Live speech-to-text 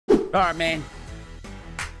All right, man.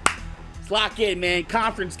 Let's lock in, man.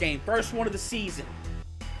 Conference game. First one of the season.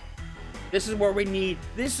 This is where we need...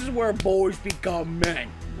 This is where boys become men.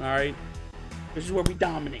 All right? This is where we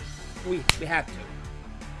dominate. We have to.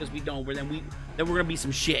 Because we don't. Then we're going to be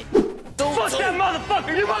some shit. Fuck that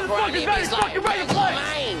motherfucker! You motherfuckers ready to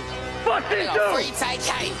play! Fuck this dude!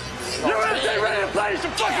 You're ready to play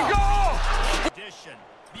some fucking goal!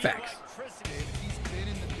 Facts.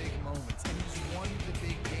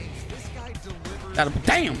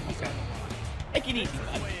 Damn! Okay. Take it easy,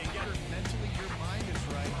 buddy.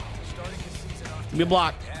 Give me a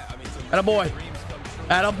block. Attaboy.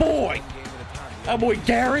 Attaboy. Attaboy,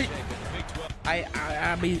 Garrett.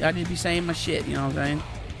 I need to be saying my shit, you know what I'm saying?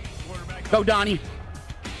 Go, Donnie.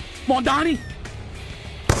 Come on, Donnie.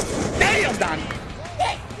 Damn, Donnie.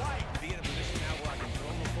 Hey.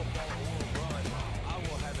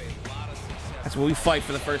 That's what we fight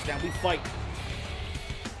for the first down. We fight.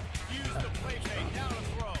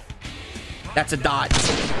 That's a dot.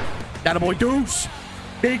 That a boy, Deuce.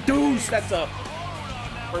 Big Deuce. That's a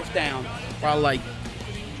first down. Probably like.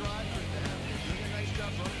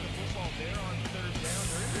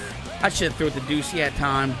 I should have threw it to Deuce. He had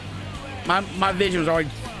time. My vision was already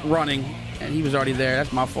running, and he was already there.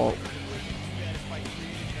 That's my fault.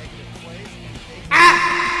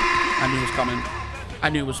 Ah! I knew it was coming. I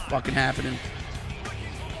knew it was fucking happening.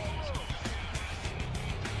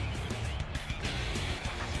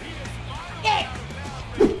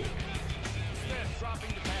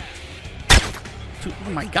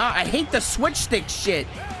 Oh my god, I hate the switch stick shit.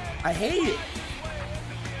 I hate it.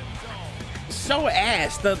 So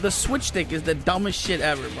ass. The switch stick is the dumbest shit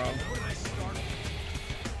ever, bro.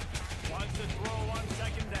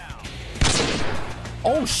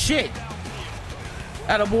 Oh shit.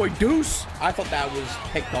 Attaboy Deuce. I thought that was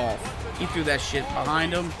picked off. He threw that shit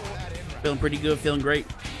behind him. Feeling pretty good, feeling great.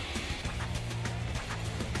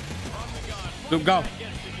 Good go.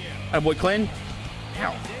 Attaboy Clinton.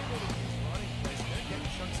 Ow.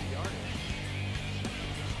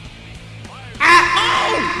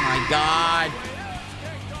 My God.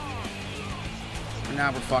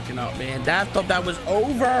 Now we're fucking up, man. I thought that was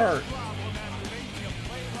over.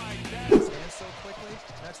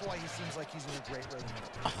 That's why he seems like he's in a great rhythm.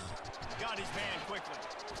 Got his man quickly.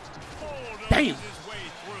 Damn.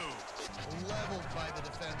 Leveled by the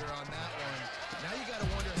defender on that one. Now you gotta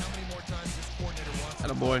wonder how many more times this coordinator wants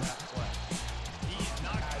Atta boy.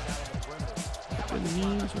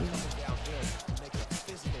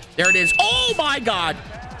 There it is. Oh my God.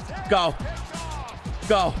 Go.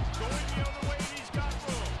 Go.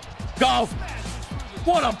 Go.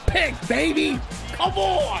 What a pick, baby. Come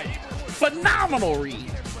on. Phenomenal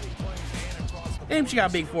read. Damn, she got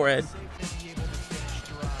a big forehead.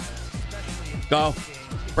 Go.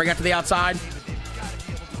 Bring it to the outside.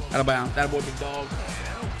 Out of bounds. That boy, big dog.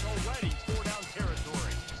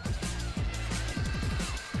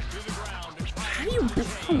 How do you...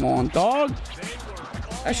 Come on, dog.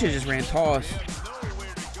 That shit just ran toss.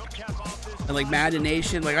 And like Madden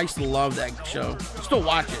Nation, like I used to love that show. I still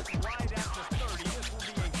watch it.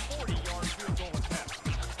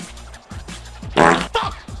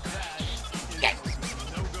 Fuck!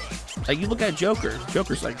 Like you look at Joker.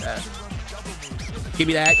 Joker's like that. Give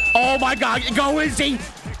me that. Oh my God! Go Izzy!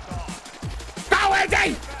 Go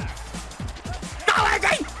Izzy! Go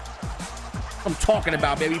Izzy! I'm talking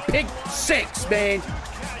about, baby. Pick 6, man.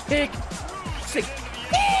 Pick 6.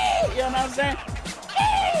 You know what I'm saying?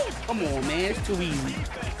 Come on, man. It's too easy.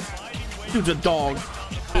 Dude's a dog.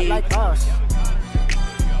 Not like us.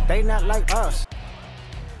 They not like us.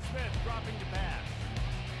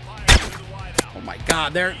 Oh my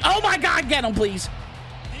God, they're... Oh my God, get him, please.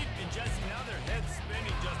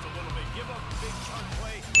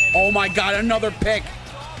 Oh my God, another pick.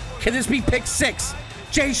 Can this be pick 6?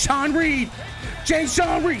 Jay Sean Reed. Jay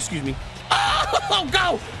Sean Reed, excuse me. Oh,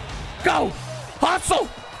 go. Go. Hustle.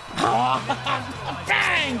 Oh,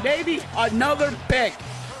 bang, baby. Another pick.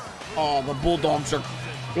 Oh, the Bulldogs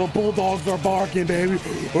are barking, baby.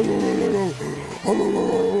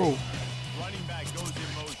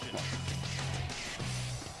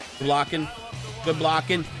 Blocking. Good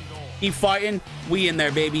blocking. Keep fighting. We in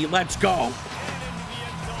there, baby. Let's go.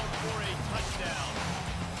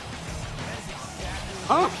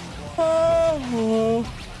 Huh? Oh.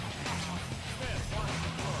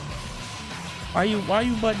 Why are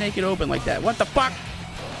you butt naked open like that? What the fuck?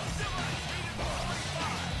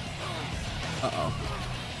 Uh-oh.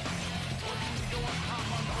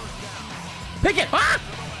 Pick it! Ah!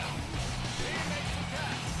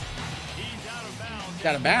 Got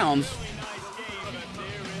out of bounds.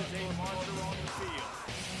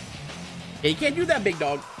 Yeah, you can't do that, big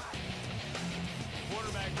dog.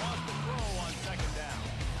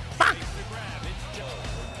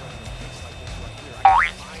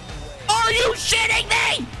 Are you shitting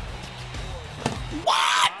me?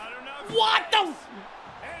 What? What the? And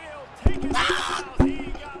he'll take it out. He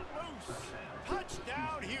got loose.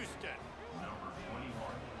 Touchdown, Houston.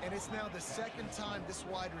 And it's now the second time this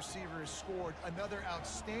wide receiver has scored. Another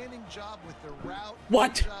outstanding job with the route.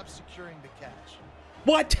 What? Good job securing the catch.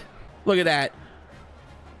 What? Look at that.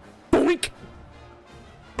 Boink.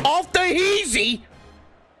 Off the easy.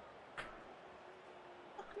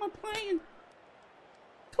 What am I playing?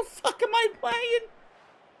 The fuck am I playing?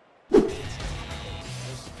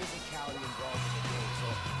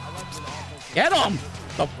 Get them!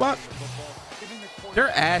 The fuck? They're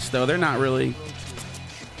ass though. They're not really.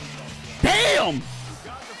 Damn!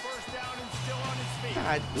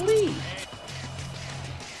 God, please.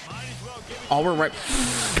 Oh, we're right.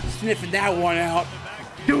 Sniffing that one out.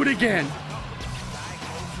 Do it again.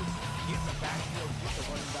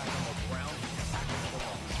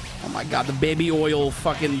 Oh my God, the baby oil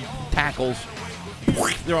fucking tackles.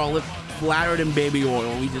 They're all flattered in baby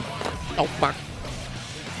oil. We just, oh fuck.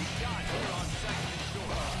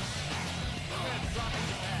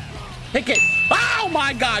 Pick it. Oh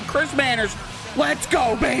my God, Chris Manners. Let's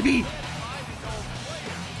go, baby.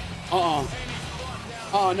 Oh,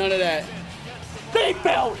 none of that. Big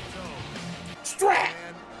belt. Strap.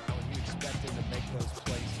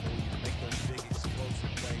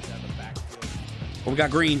 Oh, we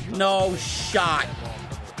got green. No shot.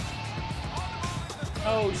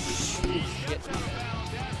 Oh shit.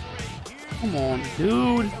 Come on,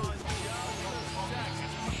 dude.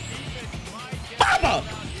 Mama!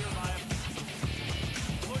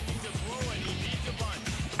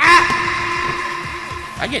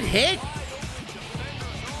 Ah! I get hit?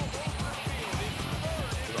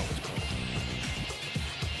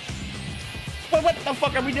 What the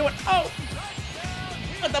fuck are we doing? Oh!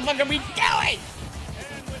 What the fuck are we doing?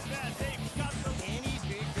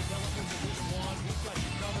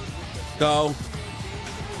 Go.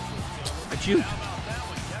 That's you.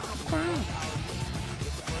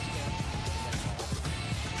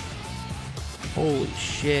 Holy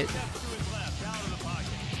shit.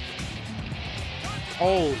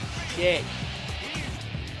 Holy shit.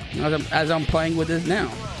 As I'm playing with this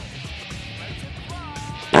now.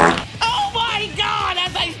 Oh my God!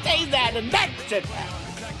 As I say that, and that shit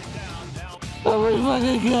happened. Oh my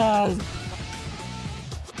fucking God.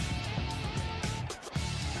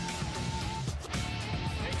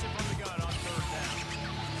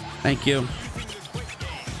 Thank you.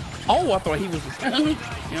 Oh, I thought he was. You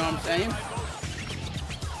know what I'm saying?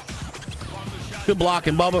 Good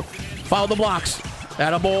blocking, Bubba. Follow the blocks.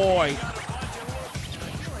 Atta boy.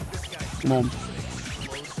 Come on.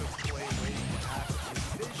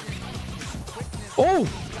 Oh,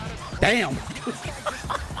 damn.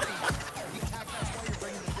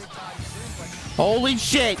 Holy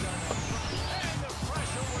shit.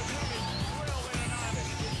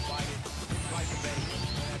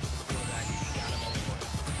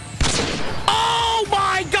 Oh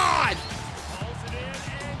my God!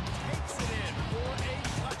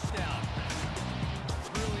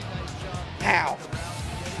 How?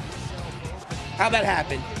 How'd that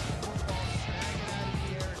happen?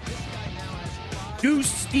 Deuce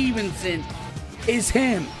Stevenson is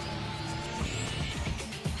him.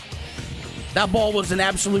 That ball was an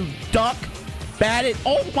absolute duck. Batted.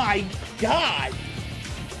 Oh my God.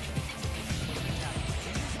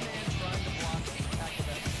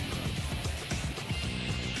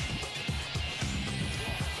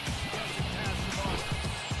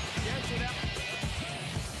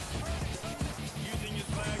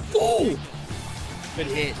 Ooh. Good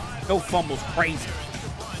hit. No fumbles. Crazy.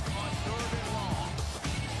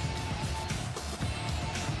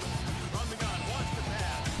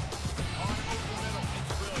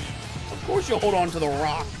 Of course you'll hold on to the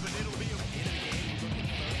rock.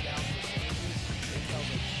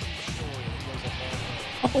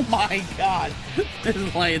 Oh my God. This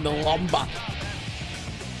is laying the lumber.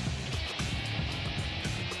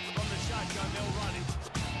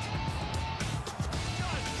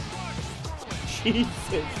 Jesus,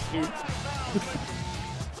 dude.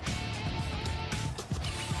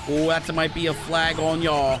 Oh, that might be a flag on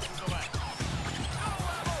y'all.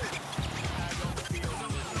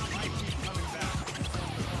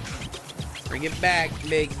 Bring it back,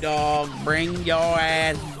 big dog. Bring your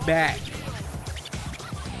ass back.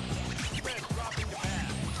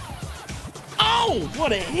 Oh,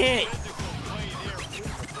 what a hit.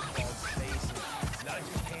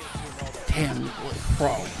 Damn,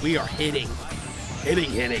 bro, we are hitting.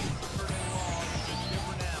 Hitting.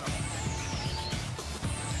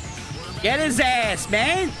 Get his ass,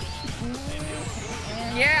 man.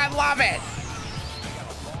 Yeah, I love it.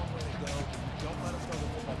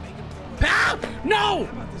 Ah! No!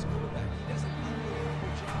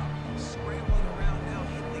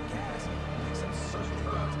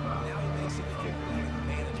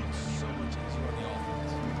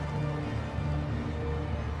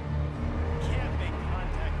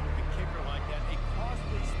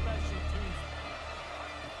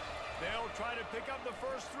 Try to pick up the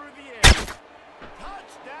first through the air.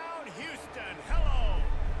 Touchdown, Houston. Hello.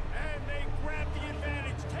 And they grab the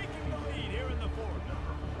advantage, taking the lead here in the fourth.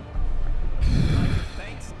 Like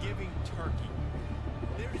Thanksgiving turkey.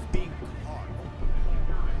 They're just being caught.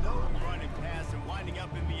 No running pass and winding up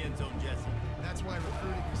in the end zone, Jesse. That's why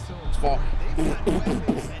recruiting is so important. They've got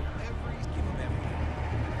weapons at every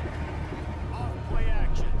off-play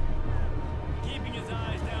action. Keeping his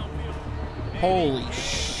eyes downfield. Holy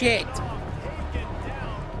shit.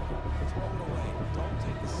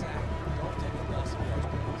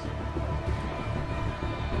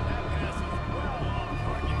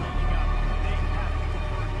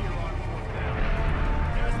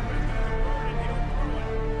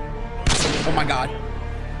 Oh my god.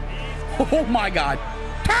 Oh my god.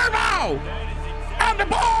 Turbo! On the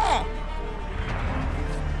ball!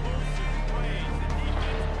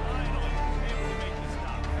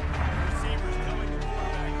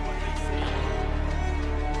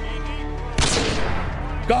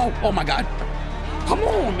 Go! Oh my god. Come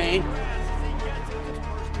on, man.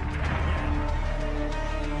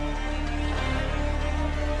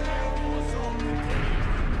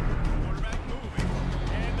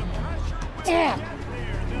 Yeah.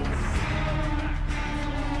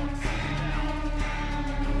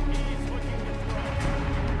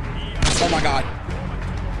 Oh my god.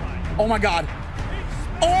 Oh my god.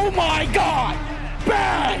 Oh my god.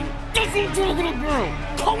 Bang! That's what you're gonna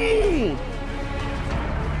do. Come on.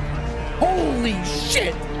 Holy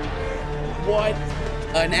shit. What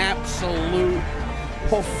an absolute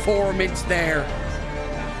performance there.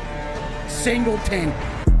 Singleton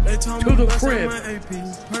to the crib.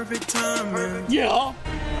 Perfect time, man. Yeah.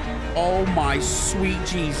 Oh my sweet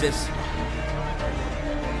Jesus.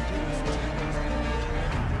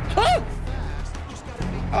 Huh?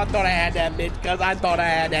 I thought I had that bitch, because I thought I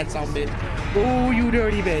had that some bitch. Ooh, you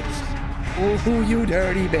dirty bitch. Ooh, you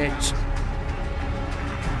dirty bitch.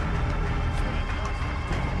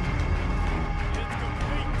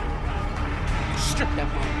 Strip that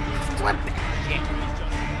motherfucker. Strip that shit.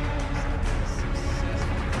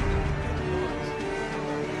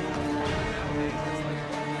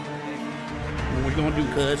 What we gonna do,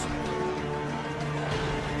 cuz?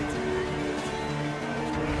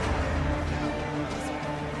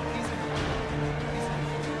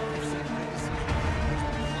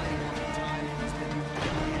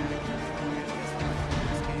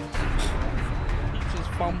 He just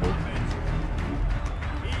fumbled.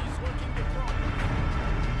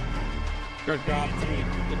 Good drop.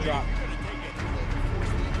 Good drop.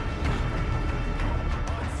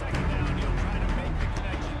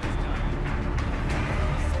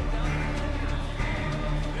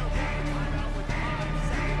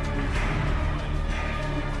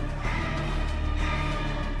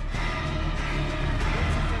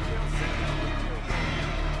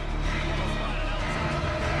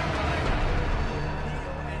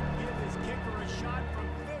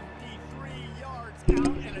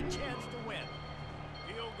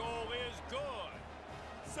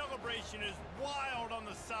 Is wild on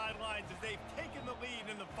the sidelines as they've taken the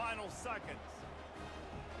lead in the final seconds.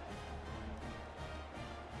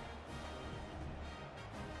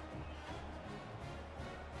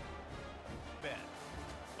 Ben,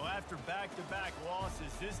 well, after back-to-back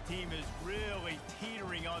losses, this team is really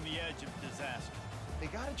teetering on the edge of disaster. They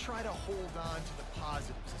got to try to hold on to the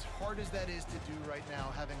positives, as hard as that is to do right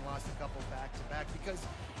now, having lost a couple back-to-back, because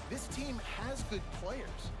this team has good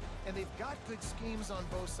players, and they've got good schemes on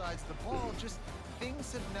both sides of the ball. Just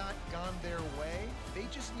things have not gone their way. They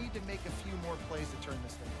just need to make a few more plays to turn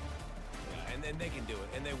this thing around. Yeah, and they can do it,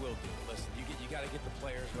 and they will do it. Listen, you got to get the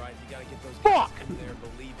players right. You got to get those guys in there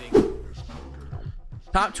believing.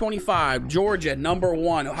 Top 25, Georgia, number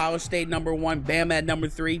 1. Ohio State, number 1. Bama at number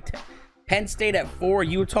 3. Penn State at 4.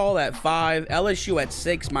 Utah at 5. LSU at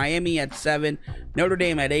 6. Miami at 7. Notre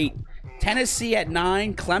Dame at 8. Tennessee at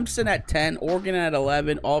 9. Clemson at 10. Oregon at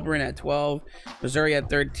 11. Auburn at 12. Missouri at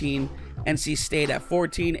 13. NC State at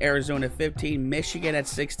 14. Arizona at 15. Michigan at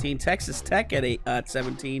 16. Texas Tech at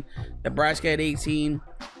 17. Nebraska at 18.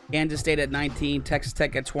 Kansas State at 19. Texas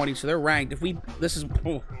Tech at 20. So they're ranked. We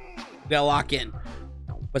gotta lock in.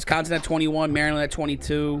 Wisconsin at 21. Maryland at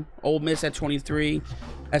 22. Ole Miss at 23.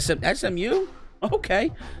 SMU? Okay.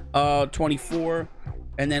 24.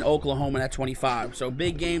 And then Oklahoma at 25. So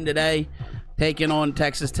big game today. Taking on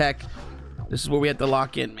Texas Tech. This is where we have to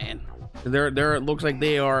lock in, man. It looks like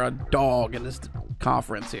they are a dog in this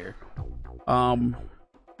conference here. Let's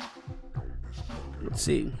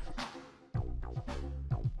see.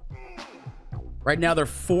 Right now they're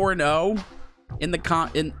 4-0 in the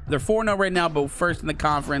they're 4-0 right now, but first in the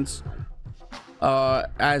conference.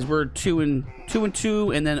 As we're 2-2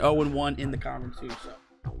 and then 0-1 in the conference too. So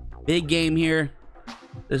big game here.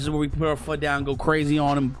 This is where we put our foot down, go crazy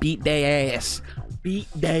on them, beat their ass. Beat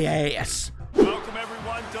their ass. Welcome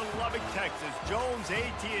everyone to Lubbock, Texas, Jones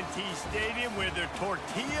AT&T Stadium, where their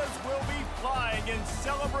tortillas will be flying in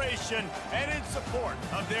celebration and in support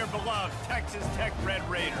of their beloved Texas Tech Red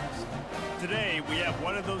Raiders. Today, we have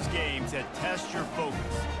one of those games that tests your focus.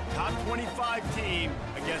 Top 25 team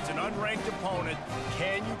against an unranked opponent.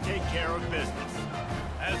 Can you take care of business?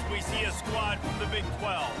 As we see a squad from the Big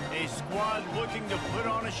 12, a squad looking to put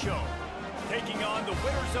on a show. Taking on the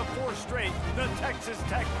winners of 4 straight, the Texas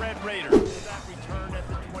Tech Red Raiders.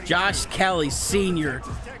 Josh Kelly, senior.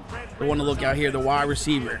 The one to look out here, the wide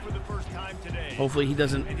receiver. Hopefully he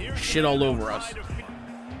doesn't shit all over us.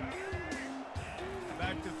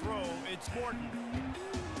 Back to throw, it's Morton.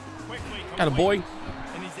 Quickly Got a boy.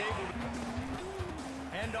 And he's able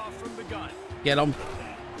to hand off from the gun. Get him.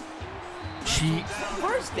 She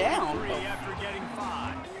first down. After getting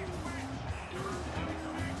 5.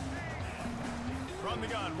 From the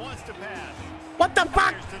gun, wants to pass. What the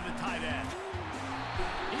fuck? To the tight end.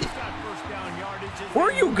 He's got first down yardage. Where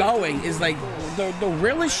are you going? Is like the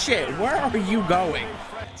realest shit. Where are you going?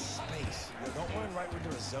 Space. Don't run right into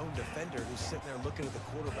a zone defender who's sitting there looking at the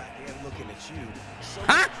quarterback and looking at you. So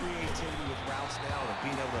much creativity with routes now and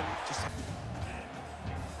being able to just.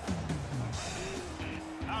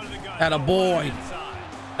 That a boy.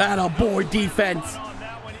 That a boy defense.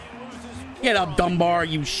 Get up, Dunbar,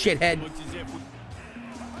 you shithead.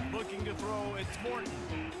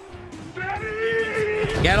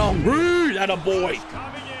 Get on, rude. That a boy.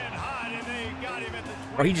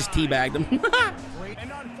 Or he just teabagged him.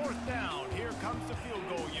 And on 4th down, here comes the field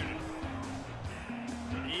goal unit.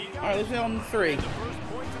 All right, let's go on 3.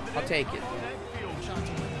 I'll take it.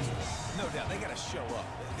 No doubt, they got to show up.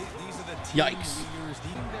 These are the Yikes.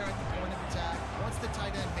 There at the point of attack. Once the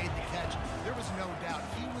tight end made the catch, there was no doubt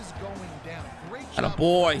he was going down. Great job. That a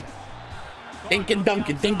boy. Dink and dunk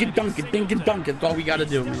it, dink and dunk it, dink and dunk it. That's all we got to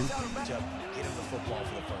do, man. Get him the football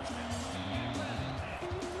for the first down.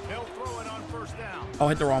 They'll throw it on 1st down. Oh, I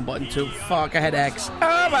hit the wrong button too. Fuck, I had X.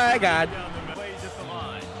 Oh my god.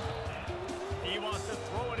 He wants to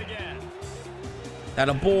throw it again. That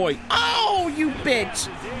a boy. Oh, you bitch.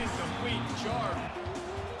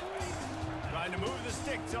 Trying to move the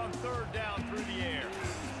sticks on 3rd down through the air.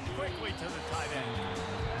 Quickly to the tight end.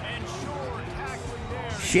 And short tackling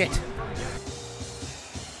there. Shit.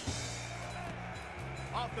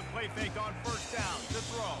 Off the play fake on 1st down to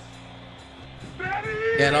throw.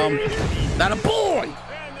 Get him. That a boy.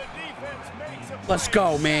 And the defense makes a Let's play.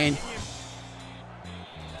 go, man.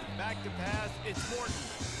 Back to pass, it's Morton.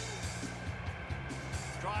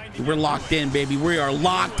 Trying to We're locked in, baby. We are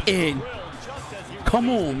locked in. Come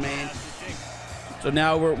on, man. So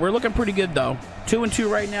now we're looking pretty good though. 2-2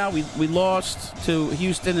 right now. We lost to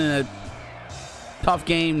Houston in a tough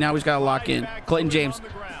game. Now we've got to lock in. Clinton James.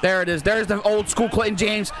 There it is. There's the old school Clinton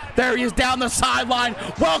James. There he is down the sideline.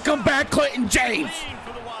 Welcome back, Clinton James.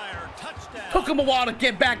 Took him a while to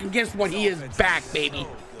get back, and guess what? He is back, baby.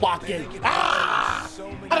 Lock in. Ah!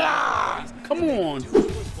 Ah! Come on.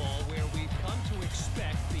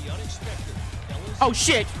 Oh,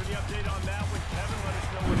 shit.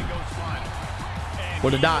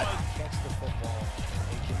 What a dot.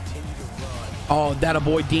 Oh, that a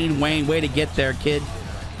boy, Dean Wayne. Way to get there, kid.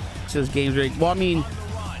 Says game's ready. Well, I mean,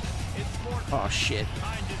 oh shit.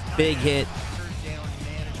 Big hit.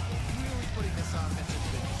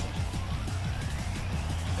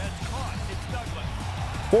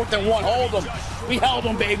 4th and 1. Hold them. We held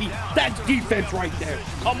them, baby. That's defense right there.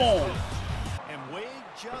 Come on. And wait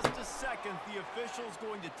just a second. The official's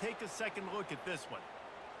going to take a second look at this one.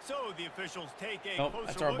 So the officials take a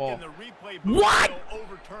closer look in the replay booth. What? They'll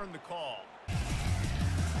overturn the call.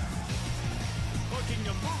 Looking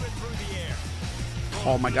to move it through the air.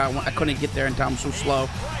 Oh my god, I couldn't get there in time. I'm so slow.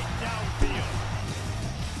 Right downfield.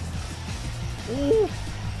 Ooh.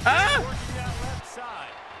 Ah! Working that left side.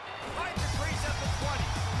 Find the crease at the 20.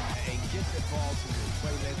 And get the ball to the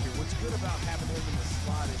playmaker. What's good about having him in the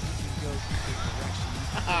slot is he can go through the direction.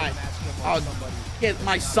 Oh, get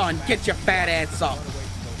my son. Get your fat ass up.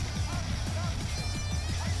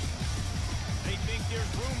 They think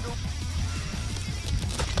there's room to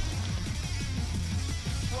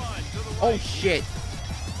run to the right. Oh shit. And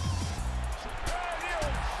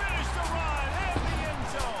he'll finish the run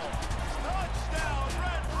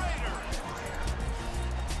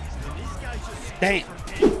Damn.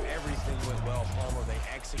 Everything went well, Palmer. They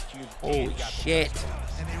executed. Holy shit.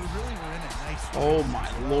 And they really were in a nice Oh my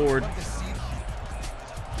lord.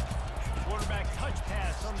 Quarterback touch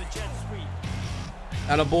pass on the jet sweep.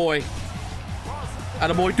 Attaboy.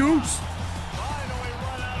 Attaboy Deuce. Finally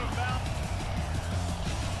run out of bounds.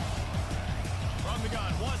 From the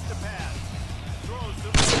gun, wants to pass. Throws the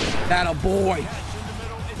Attaboy. catch in the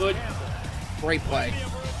middle. It's Good. Campbell. Great play.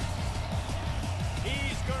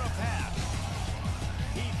 He's gonna pass.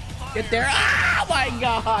 He Get there. Oh my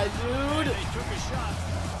god, dude. They took a shot.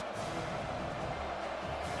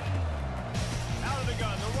 Out of the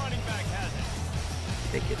gun, the running back has it.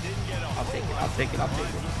 Take it. Didn't get off. I'll take it. I'll take it. I'll take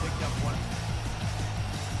He it. picked up one.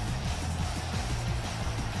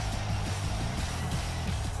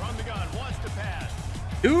 From the gun, wants to pass.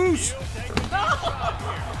 Deuce. He'll take a deep shot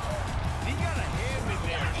here. He got a hand in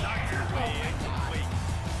there, knocked it away incomplete.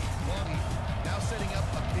 Lonnie now setting up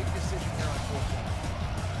a big decision here on fourth down.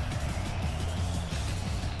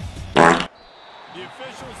 The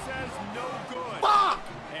official says no good. Fuck.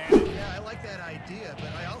 And Yeah, I like that idea,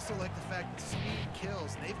 but I also like the fact that speed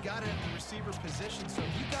kills. They've got it at the receiver position, so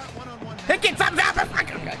if you got one-on-one... Pick it up.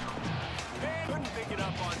 Okay. they couldn't pick it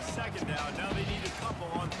up on second down. Now they need a couple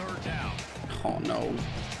on third down. Oh no.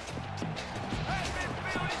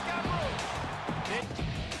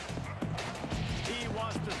 He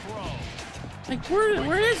wants to throw. Like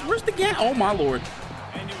where's the gap? Oh my lord.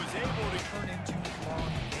 And he was able to turn into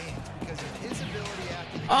long gains because of his ability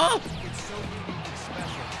after the Oh. game. It's so unique and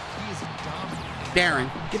special. He is dominant. Darren,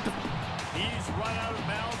 get the He's run out of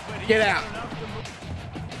bounds, but he's Get got out. enough to move.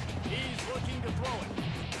 He's looking to throw it.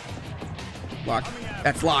 lock.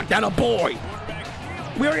 That's locked. Attaboy. Quarterback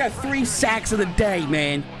field. We already got 3 sacks of the day,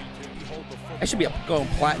 man. That should be a going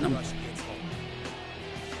platinum. Finds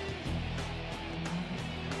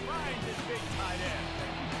his big tight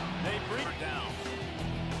end. They bring her down.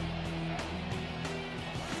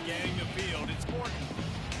 Scanning the field. It's Morton.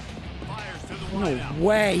 Fires to the No wideout.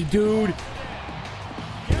 way, dude.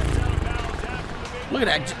 Gets out of bounds after the big Look at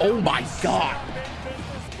that. Oh my god. big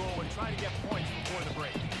business goal and try to get points before the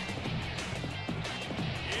break.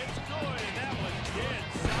 It's good, and that was dead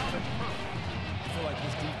solid. I feel like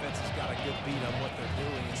this defense has got a good beat on what they're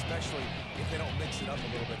doing, especially if they don't mix it up a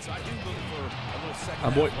little bit. So I do look for a little second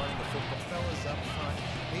half boy. running the football. Fellas up front,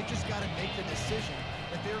 they've just got to make the decision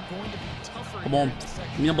that they're going to be tougher. Come on. here in the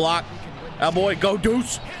second Give me a half block. if we can win this Attaboy. Go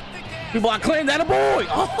Deuce. We block clean. Attaboy.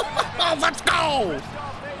 Oh, let's go.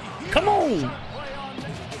 Come on.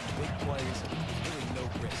 Big plays, really no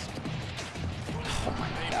risk. Oh my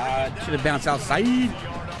god. Should have bounced outside.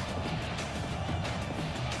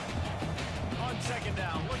 On second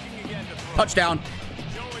down, looking again to throw. Touchdown.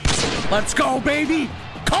 Let's go, baby.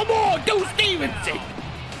 Come on, Deuce Stevenson.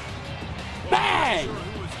 Bang.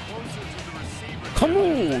 Who was closer to the receiver? Come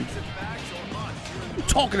on. Defensive backs or us here in What you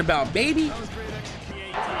talking about, baby? the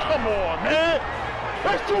 18. Come on, man.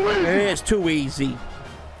 That's too easy. It's too easy.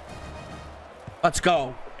 Let's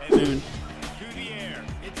go. And Dude. to the air.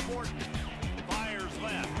 It's Morton. Fires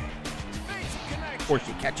left. Makes a connection. Of course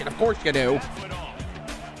you catch it. Of course you do. Foot off.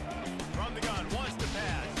 From the gun, wants to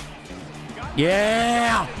pass. Got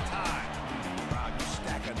Yeah. in time. Wow, you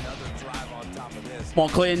stack another drive on top of this. Come on,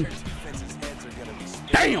 Clinton. Defense's heads are gonna be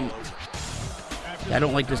spinning. Damn. I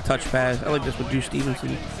don't like this touch pass. I like this with Deuce Stevenson.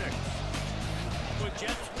 Good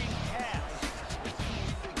jet sweep pass.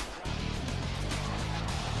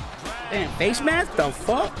 Damn, face mask? The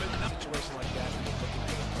fuck? Situation like that, you're looking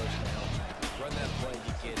for the first down. Run that play,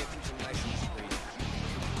 you get it. Nice and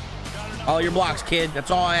straight. All your blocks, kid.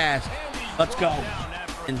 That's all I ask. Let's go.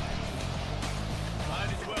 And,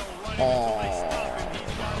 Might as well run oh. it until they stop him.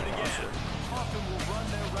 He's got it again. Often will run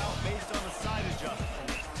their route based on a side adjustment.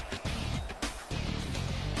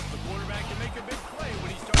 The quarterback can make a big play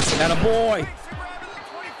when he starts. That a boy. Makes a grab at the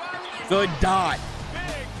 25. Good dot.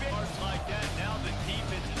 Big yards like that. Now the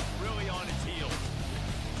defense is really on its heels.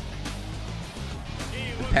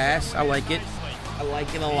 He looks Pass. I over like it. nicely. I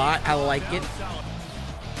like it a lot. I like it. Solid.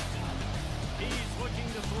 He's looking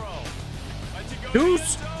to throw. Let's it go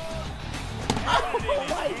Deuce. to the end zone. Oh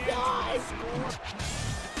my god.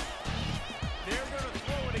 They're going to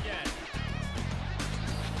throw it again.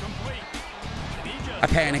 Complete. And he just I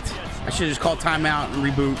panicked. I should have just called timeout and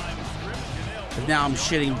reboot. But now I'm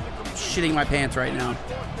shitting my pants right now.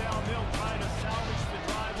 Fourth down, they'll try to salvage the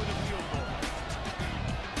drive with a field goal.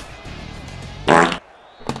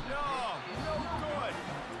 No good.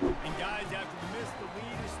 And guys, after the miss, the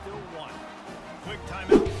lead is still one. Quick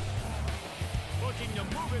timeout. Looking to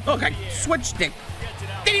move it. Look, through I the air. switched it. Gets it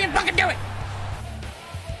out. Didn't even fucking do it.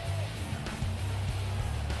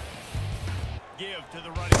 give to the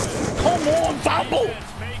running back. Come on, fumble!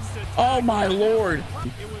 Oh my lord!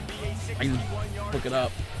 I can look it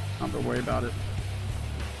up. I don't have to worry about it.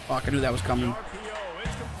 Fuck, I knew that was coming.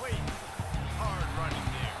 It's complete. Hard running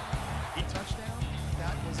there. Touchdown.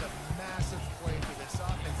 That was a massive play for this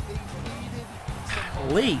offense. They needed some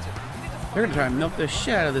Golly. momentum. They're gonna try and milk the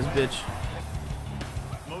shit out of this bitch.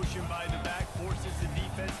 Motion by the back forces the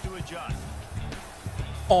defense to adjust.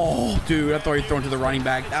 Oh, dude, I thought he was throwing to the running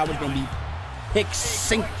back. That was gonna be pick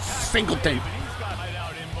Singleton. But he's got it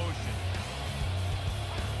out in motion.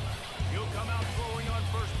 He'll come out throwing on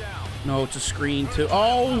first down. No, it's a screen too.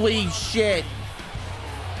 Holy shit!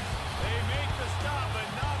 They make the stop, but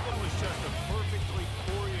nothing was just a perfectly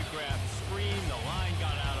choreographed screen. The line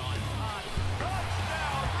got out on top.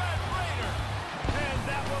 Touchdown, Red Raider. And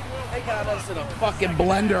that one will. They got us in a fucking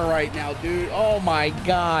blender right now, dude. Oh my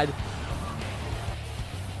god.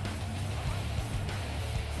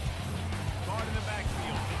 Guard in the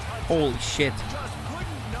backfield. It's Hudson. Holy shit. Just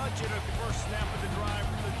couldn't nudge it at the first snap of the drive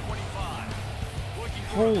from the 25. Looking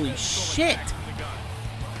for a Holy physical shit. attack from the gun.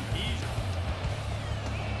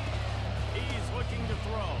 He's looking to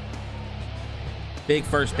throw. Big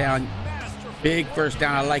first down. Big first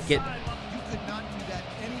down. I like it. You could not do that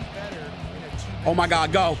any better in a 2-minute. Oh my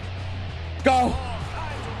god, go. Go.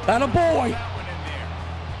 That a boy. That one in there.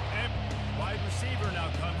 And wide receiver now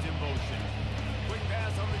comes in motion. Quick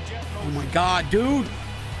pass on the jet Oh motion. my god, dude.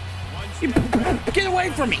 Get away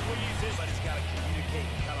from me. But it's got to communicate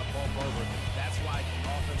and kind of bump over. That's why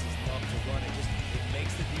offenses love to run it. It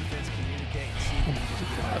makes the defense communicate and see if they can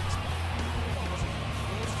just get out of the spot.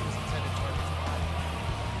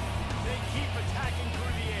 They keep attacking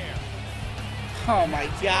through the air. Oh my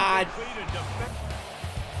god. Completed defense.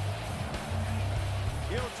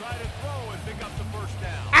 He'll try to throw and pick up the first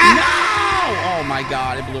down. No! Oh my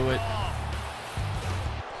god, I blew it.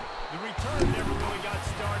 The return never really got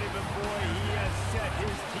started, but boy, he has set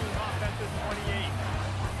his team up at the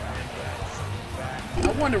 28.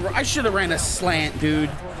 I wonder, I should have ran a slant, dude.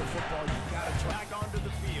 Back onto the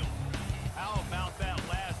field. How about that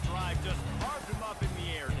last drive? Just carved him up in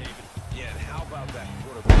the air, David. Yeah, and how about that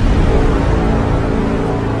quarterback?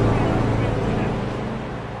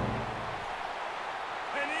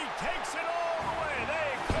 And he takes it all the way. They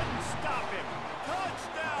couldn't stop him.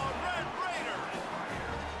 Touchdown, Red Raiders.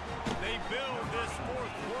 They build this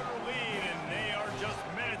fourth quarter lead, and they are just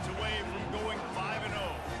minutes away from going 5-0.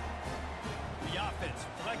 The offense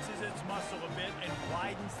flexes its muscle a bit and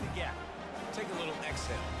widens the gap. Take a little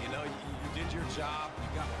exhale. You know, you did your job. You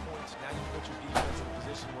got points. Now you put your defense in a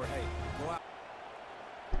position where, hey, go out.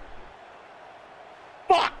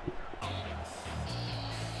 Fuck!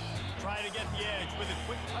 Try to get the edge with a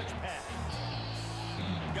quick touch pass.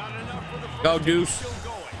 Got enough for the first. Go, Deuce. Still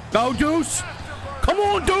going. Go, Deuce. Come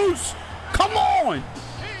on, Deuce. Come on.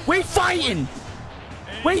 We fighting.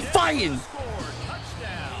 We fighting. Score,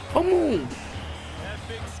 touchdown. Come on. That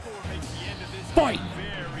big score makes the end of this Fight. game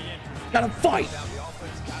very interesting. Gotta fight. Now the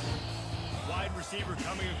offense got it. Wide receiver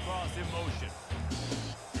coming across in motion.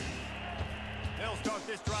 They'll start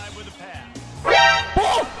this drive with a pass.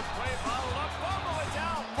 Oh! Play followed up, fumble, it's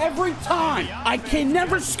out. Every time. I can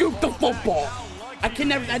never scoop the football. I can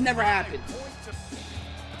never, that never happened.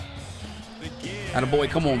 Attaboy,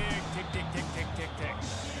 come on. Tick, tick, tick, tick, tick, tick.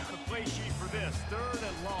 The play sheet for this, 3rd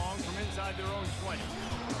and long from inside their own 20.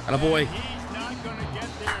 Attaboy. He's not going to get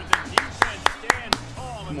there. The defense stands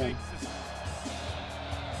tall and Come on. makes this.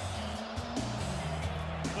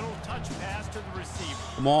 Little touch pass to the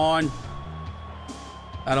receiver. Come on.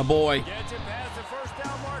 Attaboy. Gets it past the first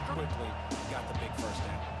down marker. Quickly got the big first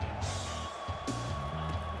down.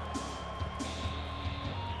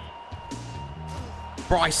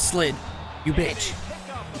 Bro, I slid. You bitch.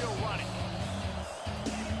 Pick up, still running.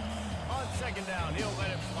 On 2nd down, he'll let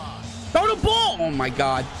it fly. Throw the ball. Oh my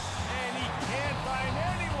god. And he can't find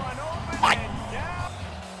anyone open What? and down.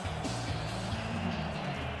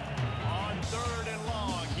 On 3rd and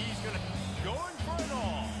long, he's going for it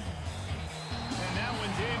all. And that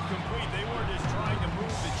one's incomplete. They weren't just trying to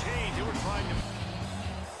move the chains. They were trying to.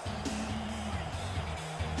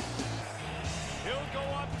 He'll go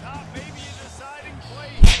up top, maybe a deciding play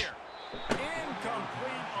here.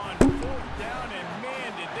 Incomplete on 4th down, and man,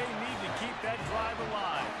 did they need to keep that drive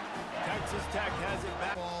alive. Texas Tech has it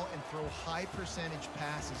back. Ball and throw high percentage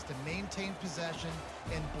passes to maintain possession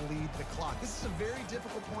and bleed the clock. This is a very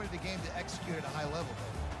difficult point of the game to execute at a high level.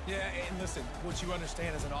 Yeah, and listen, what you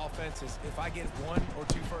understand as an offense is if I get 1 or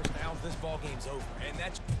 2 first downs, this ball game's over. And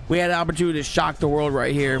that's We had the opportunity to shock the world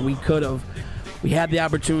right here. We could have. We had the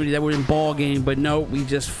opportunity that we're in ball game, but no, we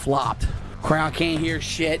just flopped. Crowd can't hear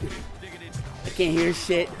shit. I can't hear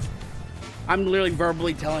shit. I'm literally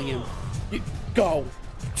verbally telling him, go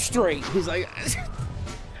straight. He's like,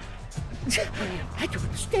 I don't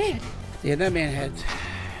understand. Yeah, that man had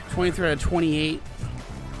 23 out of 28.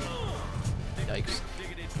 Yikes.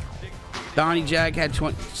 Donnie Jack had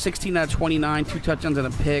 16 out of 29, 2 touchdowns and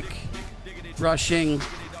a pick. Rushing.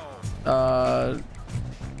 TJ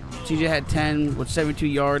had 10 with 72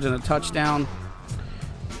 yards and a touchdown.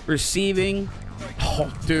 Receiving. Oh,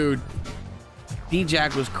 dude.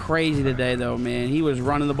 D-Jack was crazy today, though, man. He was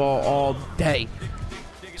running the ball all day.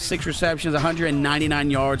 6 receptions,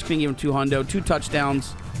 199 yards. Couldn't give him 200. 2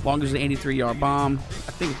 touchdowns. Longest an 83-yard bomb.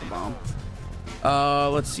 I think it's a bomb.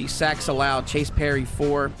 Let's see. Sacks allowed. Chase Perry,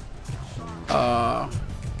 4.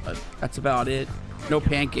 That's about it. No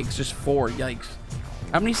pancakes, just 4. Yikes.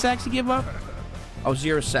 How many sacks did he give up? Oh,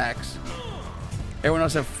 0 sacks. Everyone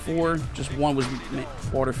else had 4. Just 1 was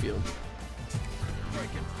Waterfield.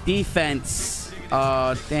 Defense.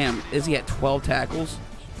 Damn. Izzy had 12 tackles.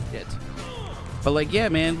 Shit. But like, yeah,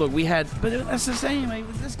 man. Look, we had. But that's the same. Like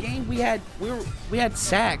with this game, we had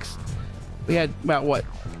sacks. We had about what?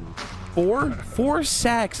 4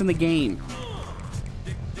 sacks in the game.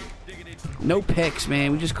 No picks,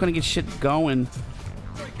 man. We just couldn't get shit going.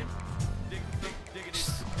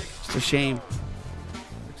 Just a shame.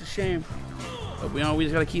 It's a shame. But we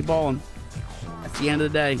just gotta keep balling. That's the end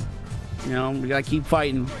of the day. You know, we gotta keep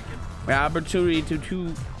fighting. We had opportunity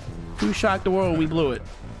to shock the world and we blew it.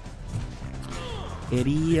 It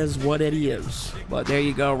is what it is. But there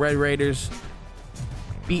you go. Red Raiders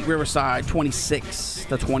beat Riverside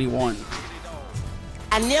 26-21.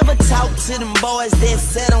 I never talked to them boys that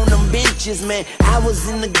sat on them benches, man. I was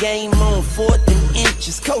in the game on 4th and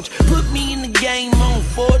inches. Coach put me in the game on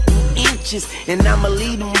 4th and inches, and I'ma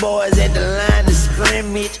lead them boys at the line of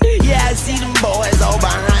scrimmage. Yeah, I see them boys all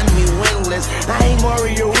behind me